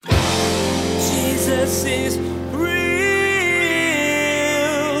Jesus is real.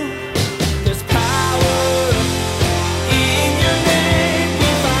 There's power in your name. We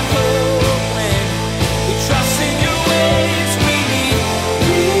find hope when we trust in your ways. We need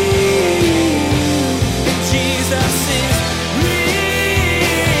real. Jesus is real.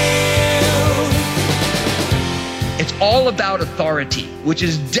 It's all about authority, which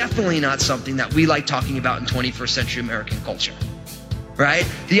is definitely not something that we like talking about in 21st century American culture, right?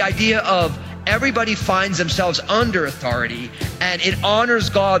 The idea of everybody finds themselves under authority, and it honors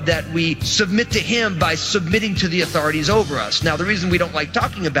God that we submit to him by submitting to the authorities over us. Now, the reason we don't like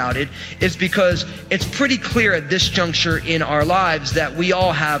talking about it is because it's pretty clear at this juncture in our lives that we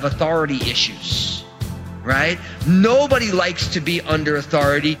all have authority issues, right? Nobody likes to be under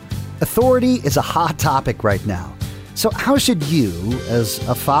authority. Authority is a hot topic right now. So how should you, as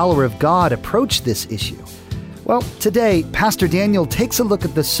a follower of God, approach this issue? Well, today, Pastor Daniel takes a look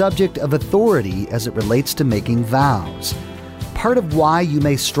at the subject of authority as it relates to making vows. Part of why you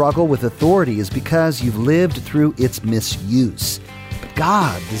may struggle with authority is because you've lived through its misuse. But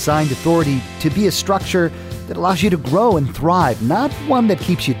God designed authority to be a structure that allows you to grow and thrive, not one that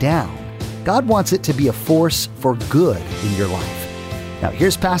keeps you down. God wants it to be a force for good in your life. Now,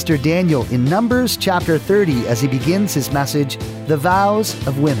 here's Pastor Daniel in Numbers chapter 30 as he begins his message, The Vows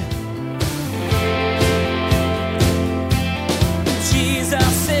of Women.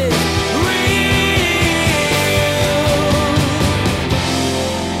 Jesus is real.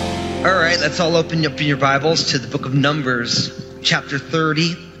 All right, let's all open up in your Bibles to the book of Numbers, chapter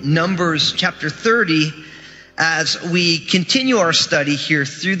 30. Numbers, chapter 30, as we continue our study here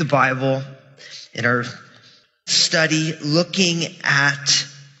through the Bible in our study looking at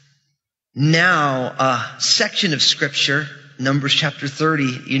now a section of Scripture, Numbers chapter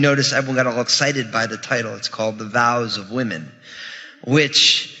 30. You notice everyone got all excited by the title. It's called The Vows of Women,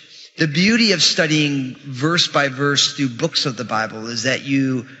 which the beauty of studying verse by verse through books of the Bible is that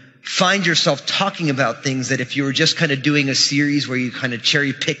you find yourself talking about things that if you were just kind of doing a series where you kind of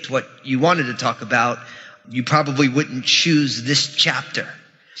cherry picked what you wanted to talk about, you probably wouldn't choose this chapter.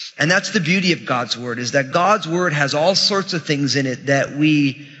 And that's the beauty of God's Word, is that God's Word has all sorts of things in it that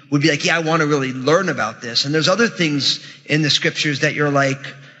we would be like, yeah, I want to really learn about this. And there's other things in the Scriptures that you're like,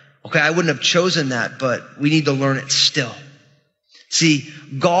 okay, I wouldn't have chosen that, but we need to learn it still. See,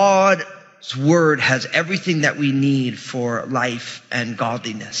 God's Word has everything that we need for life and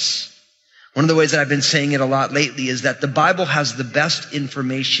godliness. One of the ways that I've been saying it a lot lately is that the Bible has the best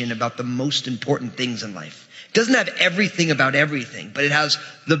information about the most important things in life. It doesn't have everything about everything, but it has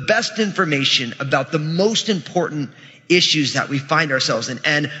the best information about the most important issues that we find ourselves in.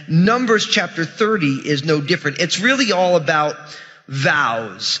 And Numbers chapter 30 is no different. It's really all about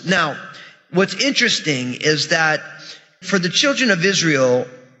vows. Now, what's interesting is that for the children of Israel,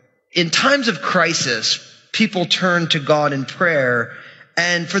 in times of crisis, people turn to God in prayer.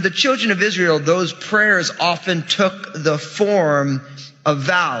 And for the children of Israel, those prayers often took the form of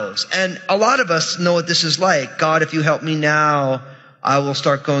vows. And a lot of us know what this is like. God, if you help me now, I will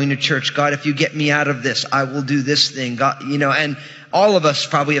start going to church. God, if you get me out of this, I will do this thing. God, and all of us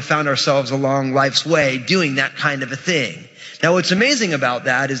probably have found ourselves along life's way doing that kind of a thing. Now, what's amazing about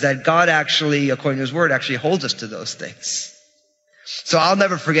that is that God actually, according to his word, actually holds us to those things. So I'll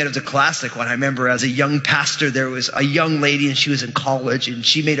never forget, it was a classic one. I remember as a young pastor, there was a young lady and she was in college and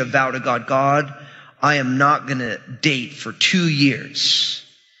she made a vow to God, God, I am not going to date for 2 years.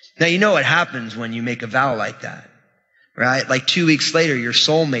 Now, you know what happens when you make a vow like that, right? Like 2 weeks later, your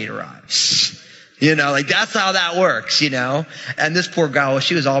soulmate arrives. That's how that works, And this poor girl,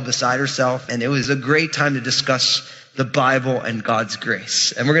 she was all beside herself, and it was a great time to discuss the Bible and God's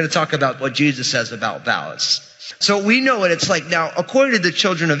grace. And we're going to talk about what Jesus says about vows. So we know what it's like. Now, according to the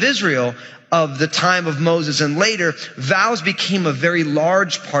children of Israel of the time of Moses and later, vows became a very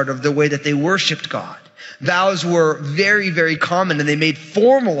large part of the way that they worshiped God. Vows were very, very common, and they made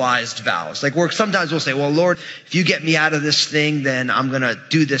formalized vows. Like sometimes we'll say, well, Lord, if you get me out of this thing, then I'm going to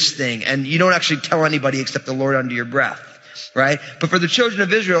do this thing. And you don't actually tell anybody except the Lord under your breath. Right? But for the children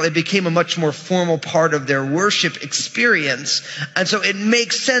of Israel, it became a much more formal part of their worship experience. And so it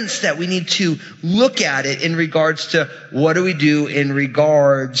makes sense that we need to look at it in regards to what do we do in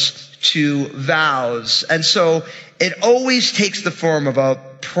regards to vows. And so it always takes the form of a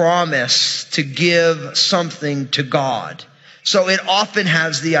promise to give something to God. So it often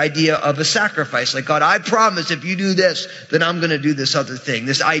has the idea of a sacrifice. Like, God, I promise if you do this, then I'm going to do this other thing.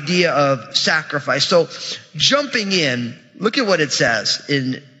 This idea of sacrifice. So jumping in, look at what it says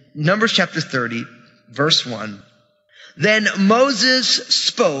in Numbers chapter 30, verse 1. Then Moses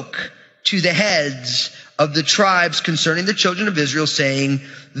spoke to the heads of the tribes concerning the children of Israel, saying,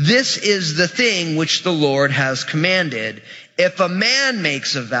 this is the thing which the Lord has commanded. If a man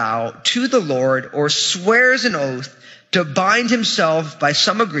makes a vow to the Lord or swears an oath to bind himself by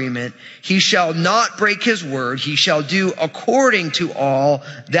some agreement, he shall not break his word. He shall do according to all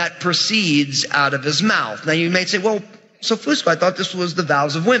that proceeds out of his mouth. Now you may say, well, so Fusco, I thought this was the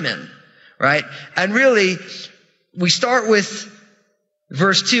vows of women, right? And really, we start with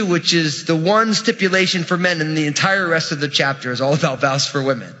verse 2, which is the one stipulation for men, and the entire rest of the chapter is all about vows for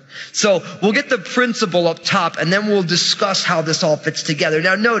women. So we'll get the principle up top, and then we'll discuss how this all fits together.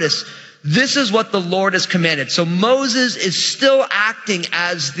 Now notice, this is what the Lord has commanded. So Moses is still acting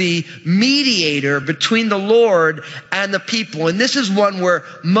as the mediator between the Lord and the people. And this is one where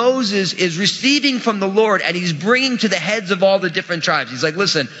Moses is receiving from the Lord and he's bringing to the heads of all the different tribes. He's like,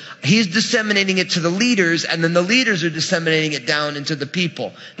 listen, he's disseminating it to the leaders, and then the leaders are disseminating it down into the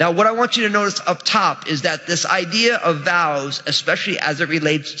people. Now, what I want you to notice up top is that this idea of vows, especially as it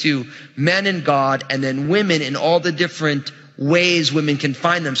relates to men and God, and then women in all the different ways women can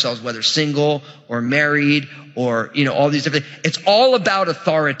find themselves, whether single or married or, all these different things. It's all about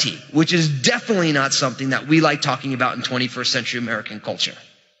authority, which is definitely not something that we like talking about in 21st century American culture,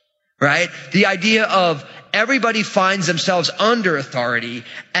 right? The idea of everybody finds themselves under authority,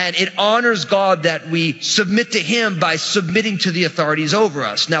 and it honors God that we submit to him by submitting to the authorities over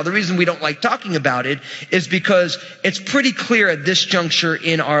us. Now, the reason we don't like talking about it is because it's pretty clear at this juncture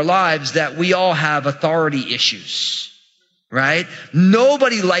in our lives that we all have authority issues. Right?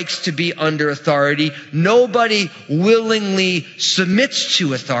 Nobody likes to be under authority. Nobody willingly submits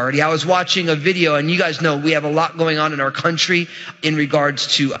to authority. I was watching a video, and you guys know we have a lot going on in our country in regards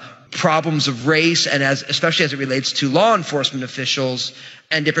to problems of race, and especially as it relates to law enforcement officials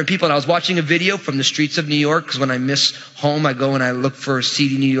and different people. And I was watching a video from the streets of New York, because when I miss home, I go and I look for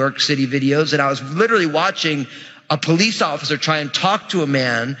seedy New York City videos. And I was literally watching a police officer try and talk to a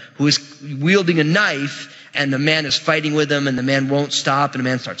man who is wielding a knife, and the man is fighting with him, and the man won't stop, and the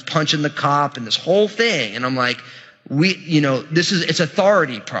man starts punching the cop, and this whole thing. And I'm like, it's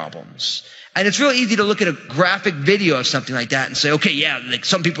authority problems. And it's real easy to look at a graphic video of something like that and say, okay, yeah, like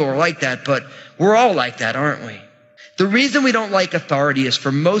some people are like that, but we're all like that, aren't we? The reason we don't like authority is,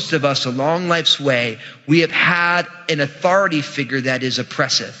 for most of us along life's way, we have had an authority figure that is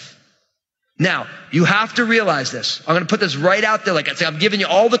oppressive. Now, you have to realize this. I'm going to put this right out there. Like I say, I'm giving you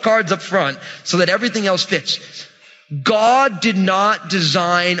all the cards up front so that everything else fits. God did not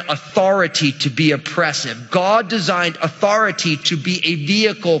design authority to be oppressive. God designed authority to be a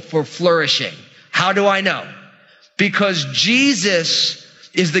vehicle for flourishing. How do I know? Because Jesus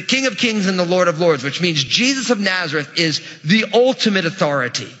is the King of Kings and the Lord of Lords, which means Jesus of Nazareth is the ultimate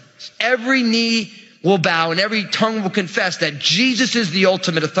authority. Every knee will bow and every tongue will confess that Jesus is the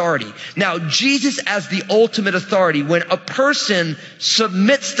ultimate authority. Now, Jesus as the ultimate authority, when a person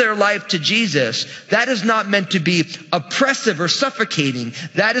submits their life to Jesus, that is not meant to be oppressive or suffocating.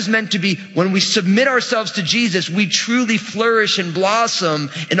 That is meant to be, when we submit ourselves to Jesus, we truly flourish and blossom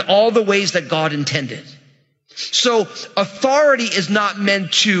in all the ways that God intended. So authority is not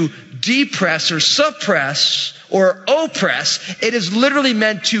meant to depress or suppress or oppress. It is literally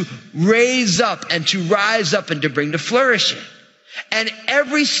meant to raise up and to rise up and to bring to flourishing. And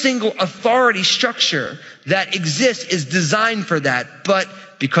every single authority structure that exists is designed for that. But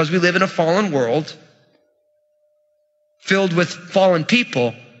because we live in a fallen world filled with fallen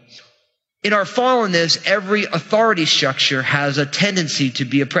people, in our fallenness, every authority structure has a tendency to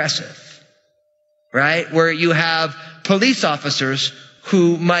be oppressive. Right? Where you have police officers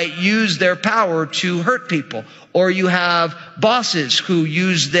who might use their power to hurt people. Or you have bosses who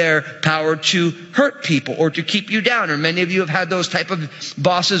use their power to hurt people or to keep you down. Or many of you have had those type of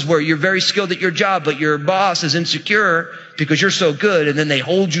bosses where you're very skilled at your job, but your boss is insecure because you're so good, and then they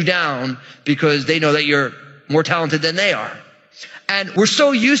hold you down because they know that you're more talented than they are. And we're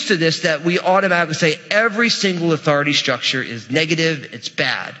so used to this that we automatically say every single authority structure is negative, it's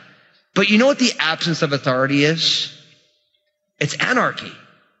bad. But you know what the absence of authority is? It's anarchy.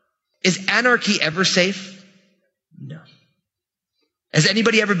 Is anarchy ever safe? No. Has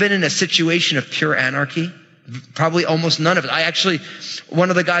anybody ever been in a situation of pure anarchy? Probably almost none of it. One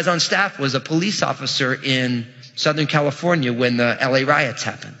of the guys on staff was a police officer in Southern California when the LA riots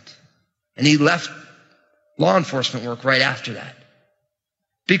happened. And he left law enforcement work right after that.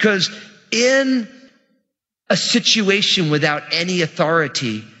 Because in a situation without any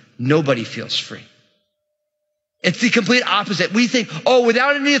authority, nobody feels free. It's the complete opposite. We think,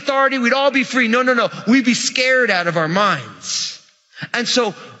 without any authority, we'd all be free. No. We'd be scared out of our minds. And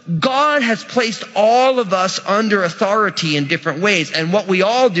so God has placed all of us under authority in different ways. And what we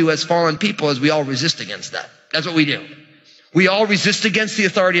all do as fallen people is we all resist against that. That's what we do. We all resist against the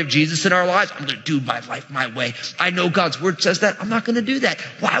authority of Jesus in our lives. I'm going to do my life my way. I know God's word says that. I'm not going to do that.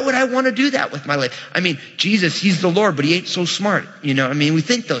 Why would I want to do that with my life? I mean, Jesus, he's the Lord, but he ain't so smart. You know, I mean, we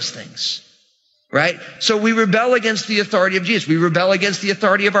think those things, right? So we rebel against the authority of Jesus. We rebel against the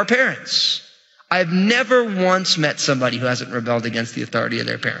authority of our parents. I've never once met somebody who hasn't rebelled against the authority of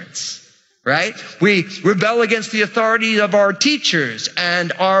their parents. Right? We rebel against the authority of our teachers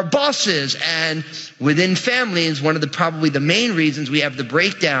and our bosses, and within families, one of probably the main reasons we have the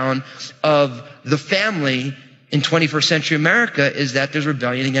breakdown of the family in 21st century America is that there's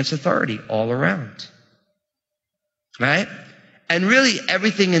rebellion against authority all around. Right? And really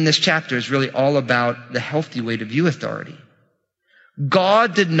everything in this chapter is really all about the healthy way to view authority.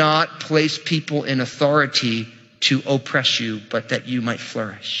 God did not place people in authority to oppress you, but that you might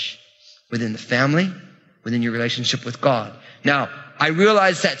flourish within the family, within your relationship with God. Now, I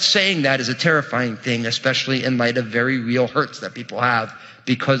realize that saying that is a terrifying thing, especially in light of very real hurts that people have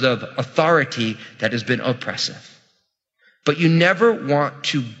because of authority that has been oppressive. But you never want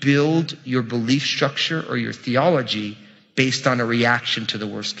to build your belief structure or your theology based on a reaction to the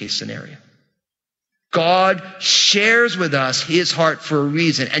worst case scenario. God shares with us his heart for a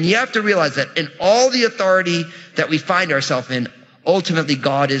reason. And you have to realize that in all the authority that we find ourselves in, ultimately,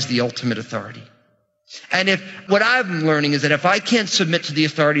 God is the ultimate authority. And what I'm learning is that if I can't submit to the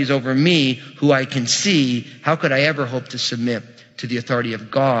authorities over me, who I can see, how could I ever hope to submit to the authority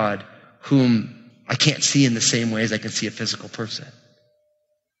of God, whom I can't see in the same way as I can see a physical person?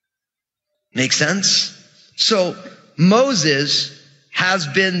 Make sense? So Moses has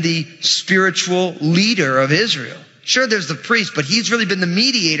been the spiritual leader of Israel. Sure, there's the priest, but he's really been the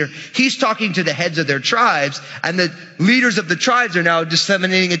mediator. He's talking to the heads of their tribes, and the leaders of the tribes are now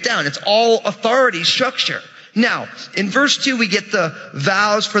disseminating it down. It's all authority structure. Now, in verse 2, we get the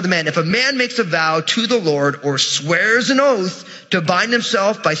vows for the man. If a man makes a vow to the Lord or swears an oath to bind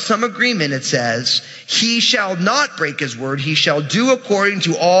himself by some agreement, it says, he shall not break his word. He shall do according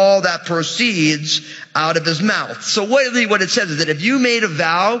to all that proceeds out of his mouth. So what it says is that if you made a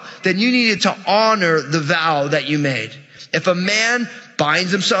vow, then you needed to honor the vow that you made. If a man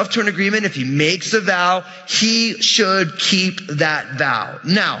binds himself to an agreement, if he makes a vow, he should keep that vow.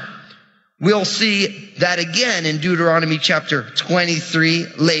 Now, we'll see that again in Deuteronomy chapter 23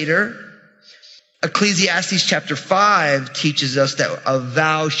 later. Ecclesiastes chapter 5 teaches us that a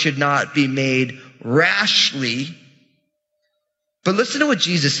vow should not be made rashly. But listen to what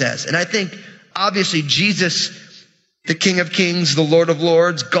Jesus says. And I think, obviously, Jesus, the King of Kings, the Lord of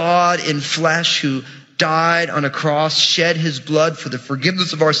Lords, God in flesh, who died on a cross, shed his blood for the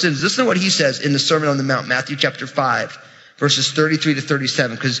forgiveness of our sins. Listen to what he says in the Sermon on the Mount, Matthew chapter 5. Verses 33 to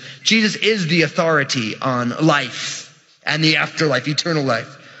 37, because Jesus is the authority on life and the afterlife, eternal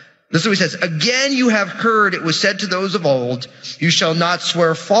life. This is what he says. Again, you have heard it was said to those of old, you shall not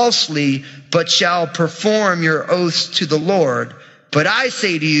swear falsely, but shall perform your oaths to the Lord. But I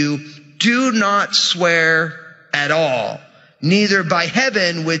say to you, do not swear at all, neither by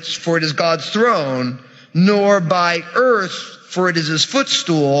heaven, for it is God's throne, nor by earth, for it is his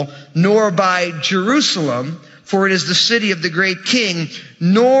footstool, nor by Jerusalem, for it is the city of the great king,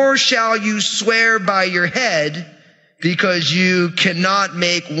 nor shall you swear by your head, because you cannot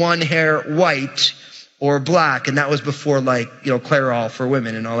make one hair white or black. And that was before, Clairol for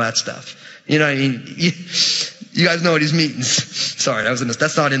women and all that stuff. You know what I mean? You guys know what he's means. Sorry,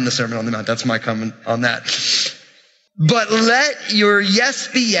 that's not in the Sermon on the Mount. That's my comment on that. But let your yes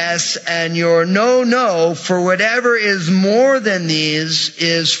be yes and your no, no, for whatever is more than these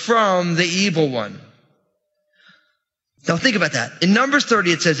is from the evil one. Now think about that. In Numbers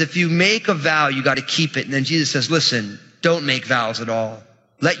 30, it says, if you make a vow, you got to keep it. And then Jesus says, listen, don't make vows at all.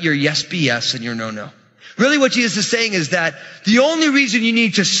 Let your yes be yes and your no, no. Really what Jesus is saying is that the only reason you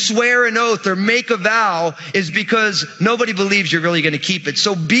need to swear an oath or make a vow is because nobody believes you're really going to keep it.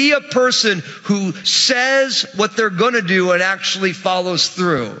 So be a person who says what they're going to do and actually follows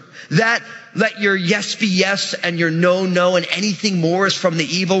through. That let your yes be yes and your no, no, and anything more is from the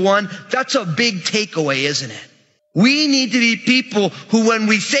evil one. That's a big takeaway, isn't it? We need to be people who, when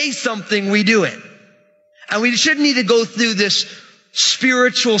we say something, we do it. And we shouldn't need to go through this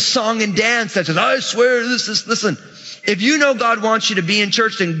spiritual song and dance that says, I swear this. Listen, if you know God wants you to be in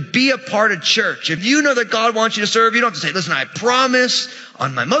church, then be a part of church. If you know that God wants you to serve, you don't have to say, listen, I promise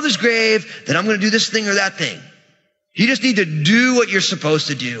on my mother's grave that I'm going to do this thing or that thing. You just need to do what you're supposed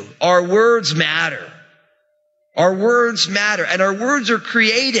to do. Our words matter. Our words matter, and our words are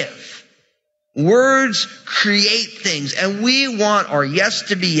creative. Words create things, and we want our yes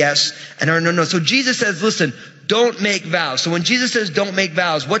to be yes and our no. So Jesus says, listen, don't make vows. So when Jesus says don't make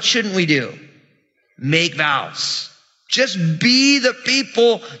vows, what shouldn't we do? Make vows. Just be the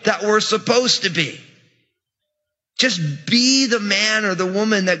people that we're supposed to be. Just be the man or the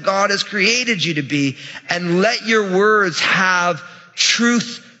woman that God has created you to be, and let your words have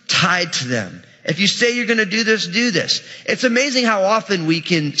truth tied to them. If you say you're going to do this, do this. It's amazing how often we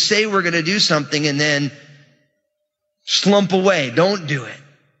can say we're going to do something and then slump away, don't do it.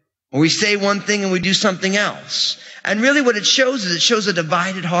 Or we say one thing and we do something else. And really what it shows is it shows a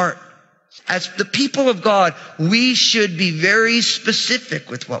divided heart. As the people of God, we should be very specific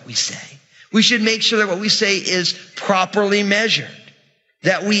with what we say. We should make sure that what we say is properly measured,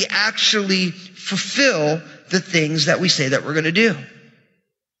 that we actually fulfill the things that we say that we're going to do.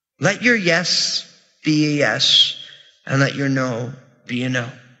 Let your yes be a yes, and let your no be a no.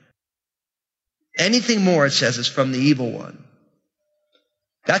 Anything more, it says, is from the evil one.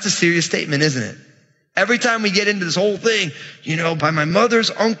 That's a serious statement, isn't it? Every time we get into this whole thing, by my mother's,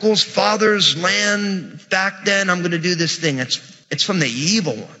 uncle's, father's land back then, I'm going to do this thing. It's from the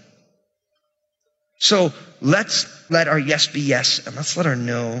evil one. So let's let our yes be yes, and let's let our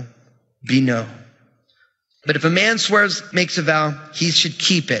no be no. But if a man makes a vow, he should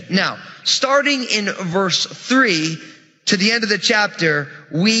keep it. Now, starting in verse 3 to the end of the chapter,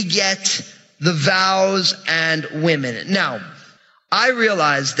 we get the vows and women. Now, I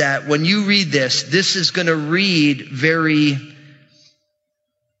realize that when you read this is going to read very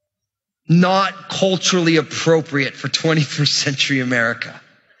not culturally appropriate for 21st century America.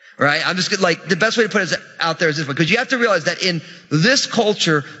 Right? I'm just the best way to put it out there is this one, because you have to realize that in this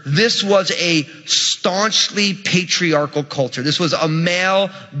culture, this was a staunchly patriarchal culture. This was a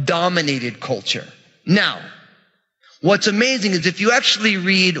male-dominated culture. Now, what's amazing is if you actually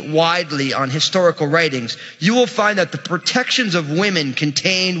read widely on historical writings, you will find that the protections of women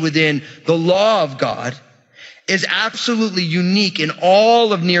contained within the law of God is absolutely unique in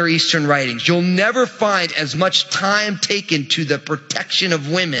all of Near Eastern writings. You'll never find as much time taken to the protection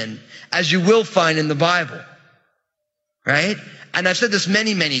of women as you will find in the Bible. Right? And I've said this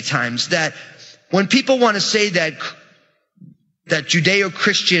many, many times, that when people want to say that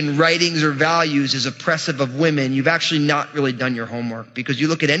Judeo-Christian writings or values is oppressive of women, you've actually not really done your homework, because you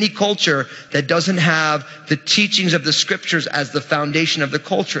look at any culture that doesn't have the teachings of the scriptures as the foundation of the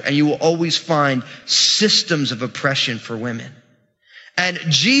culture, and you will always find systems of oppression for women. And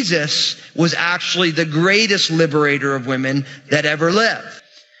Jesus was actually the greatest liberator of women that ever lived.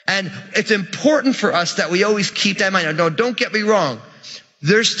 And it's important for us that we always keep that in mind. No, don't get me wrong.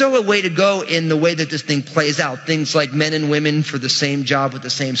 There's still a way to go in the way that this thing plays out. Things like men and women for the same job with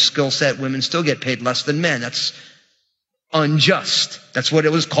the same skill set, women still get paid less than men. That's unjust. That's what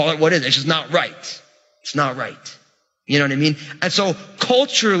it was called. What is it? It's just not right. It's not right. You know what I mean? And so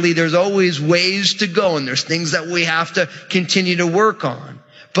culturally, there's always ways to go, and there's things that we have to continue to work on.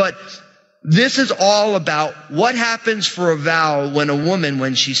 But this is all about what happens for a vow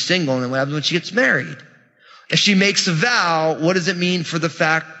when she's single, and what happens when she gets married. If she makes a vow, what does it mean for the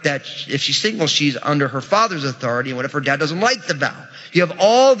fact that if she's single, she's under her father's authority? And what if her dad doesn't like the vow? You have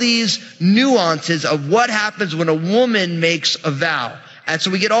all these nuances of what happens when a woman makes a vow. And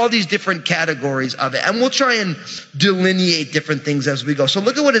so we get all these different categories of it. And we'll try and delineate different things as we go. So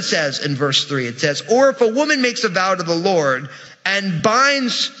look at what it says in verse 3. It says, "Or if a woman makes a vow to the Lord and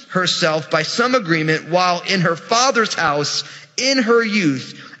binds herself by some agreement while in her father's house in her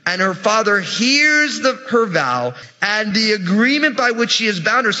youth, and her father hears her vow and the agreement by which she has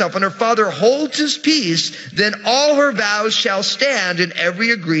bound herself, and her father holds his peace, then all her vows shall stand, and every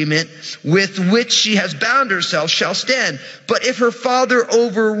agreement with which she has bound herself shall stand. But if her father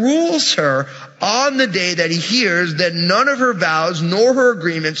overrules her on the day that he hears, then none of her vows nor her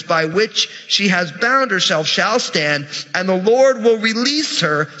agreements by which she has bound herself shall stand, and the Lord will release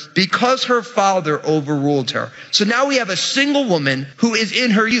her because her father overruled her." So now we have a single woman who is in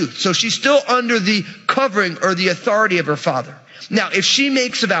her youth. So she's still under the covering or the authority of her father. Now, if she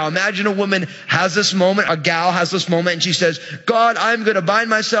makes a vow, imagine a woman has this moment, a gal has this moment, and she says, "God, I'm going to bind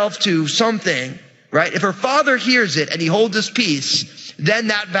myself to something," right? If her father hears it and he holds his peace, then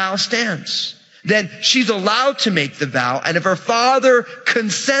that vow stands. Then she's allowed to make the vow. And if her father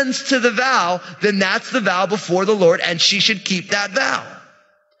consents to the vow, then that's the vow before the Lord, and she should keep that vow.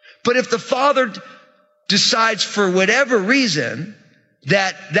 But if the father decides for whatever reason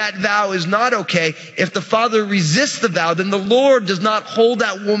that vow is not okay, if the father resists the vow, then the Lord does not hold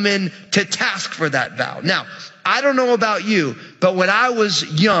that woman to task for that vow. Now, I don't know about you, but when I was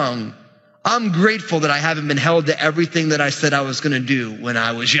young, I'm grateful that I haven't been held to everything that I said I was going to do when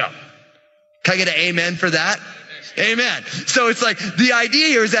I was young. Can I get an amen for that? Amen. So it's like the idea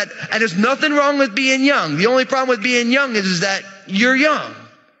here is that, and there's nothing wrong with being young. The only problem with being young is that you're young,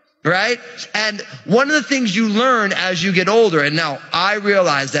 right? And one of the things you learn as you get older, and now I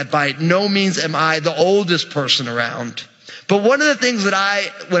realize that by no means am I the oldest person around, but one of the things that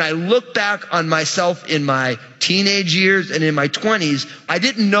when I look back on myself in my teenage years and in my 20s, I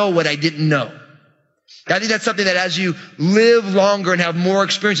didn't know what I didn't know. I think that's something that as you live longer and have more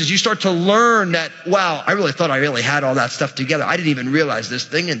experiences, you start to learn that, wow, I really thought I really had all that stuff together. I didn't even realize this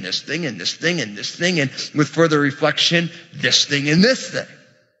thing and this thing and this thing and this thing. And with further reflection, this thing and this thing.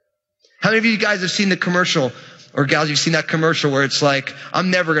 How many of you guys have seen the commercial, or gals, you've seen that commercial where it's like,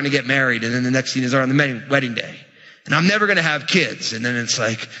 I'm never going to get married. And then the next scene is on the wedding day. And I'm never going to have kids. And then it's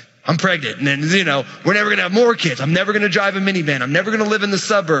like, I'm pregnant. And then, we're never going to have more kids. I'm never going to drive a minivan. I'm never going to live in the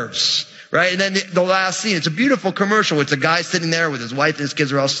suburbs. Right? And then the last scene, it's a beautiful commercial. It's a guy sitting there with his wife and his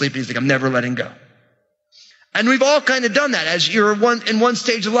kids are all sleeping. He's like, I'm never letting go. And we've all kind of done that as you're in one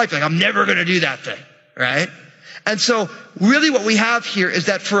stage of life. Like, I'm never going to do that thing. Right? And so really what we have here is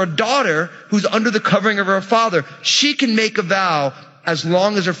that for a daughter who's under the covering of her father, she can make a vow as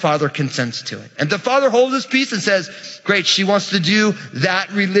long as her father consents to it. And the father holds his peace and says, great, she wants to do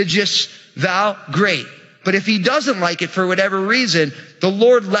that religious vow. Great. But if he doesn't like it for whatever reason, the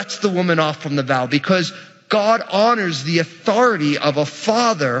Lord lets the woman off from the vow because God honors the authority of a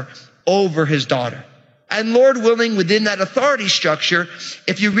father over his daughter. And Lord willing, within that authority structure,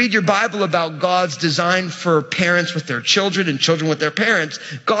 if you read your Bible about God's design for parents with their children and children with their parents,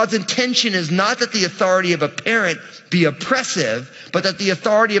 God's intention is not that the authority of a parent be oppressive, but that the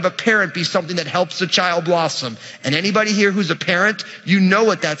authority of a parent be something that helps the child blossom. And anybody here who's a parent, you know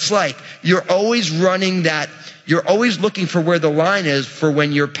what that's like. You're always you're always looking for where the line is for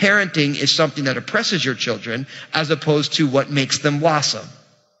when your parenting is something that oppresses your children as opposed to what makes them blossom.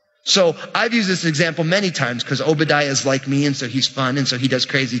 So I've used this example many times because Obadiah is like me, and so he's fun, and so he does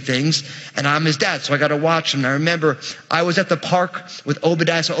crazy things, and I'm his dad, so I got to watch him. And I remember I was at the park with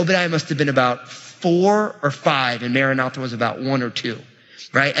Obadiah, so Obadiah must have been about 4 or 5, and Maranatha was about 1 or 2,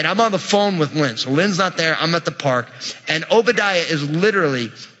 right? And I'm on the phone with Lynn, so Lynn's not there, I'm at the park, and Obadiah is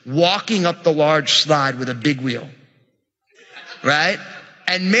literally walking up the large slide with a big wheel, right?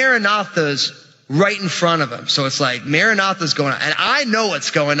 And Maranatha's right in front of him. So it's like Maranatha's going on. And I know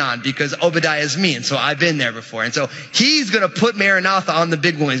what's going on because Obadiah is me. And so I've been there before. And so he's going to put Maranatha on the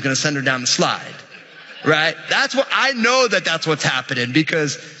big one. He's going to send her down the slide. Right? That's what I know that's what's happening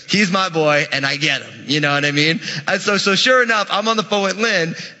because he's my boy and I get him. You know what I mean? And so sure enough, I'm on the phone with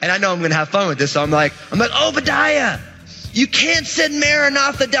Lynn and I know I'm going to have fun with this. So I'm like, Obadiah, you can't send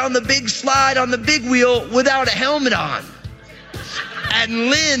Maranatha down the big slide on the big wheel without a helmet on. And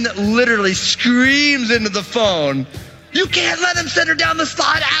Lynn literally screams into the phone, you can't let him send her down the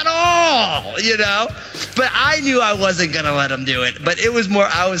slide at all, But I knew I wasn't going to let him do it. But it was more,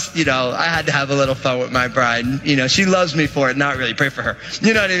 I had to have a little fun with my bride. She loves me for it, not really. Pray for her.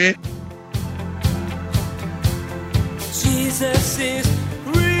 You know what I mean? Jesus is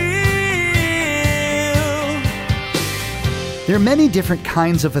real. There are many different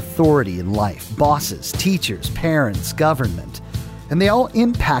kinds of authority in life: bosses, teachers, parents, government. And they all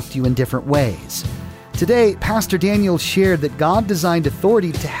impact you in different ways. Today, Pastor Daniel shared that God designed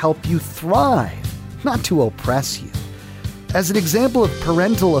authority to help you thrive, not to oppress you. As an example of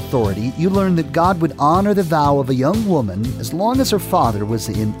parental authority, you learned that God would honor the vow of a young woman as long as her father was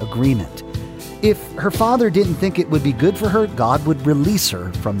in agreement. If her father didn't think it would be good for her, God would release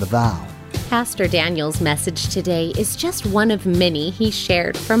her from the vow. Pastor Daniel's message today is just one of many he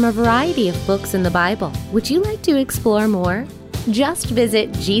shared from a variety of books in the Bible. Would you like to explore more? Just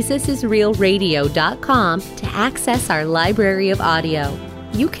visit JesusIsRealRadio.com to access our library of audio.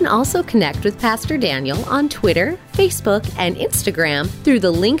 You can also connect with Pastor Daniel on Twitter, Facebook, and Instagram through the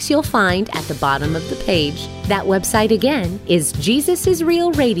links you'll find at the bottom of the page. That website again is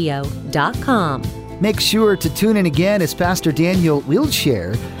JesusIsRealRadio.com. Make sure to tune in again as Pastor Daniel will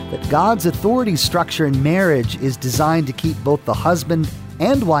share that God's authority structure in marriage is designed to keep both the husband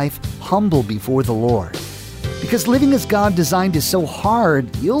and wife humble before the Lord. Because living as God designed is so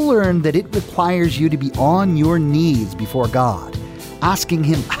hard, you'll learn that it requires you to be on your knees before God, asking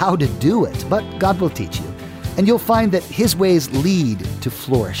Him how to do it, but God will teach you. And you'll find that His ways lead to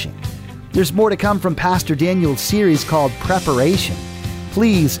flourishing. There's more to come from Pastor Daniel's series called Preparation.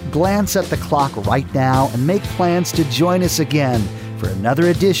 Please glance at the clock right now and make plans to join us again for another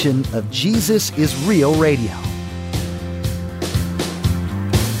edition of Jesus is Real Radio.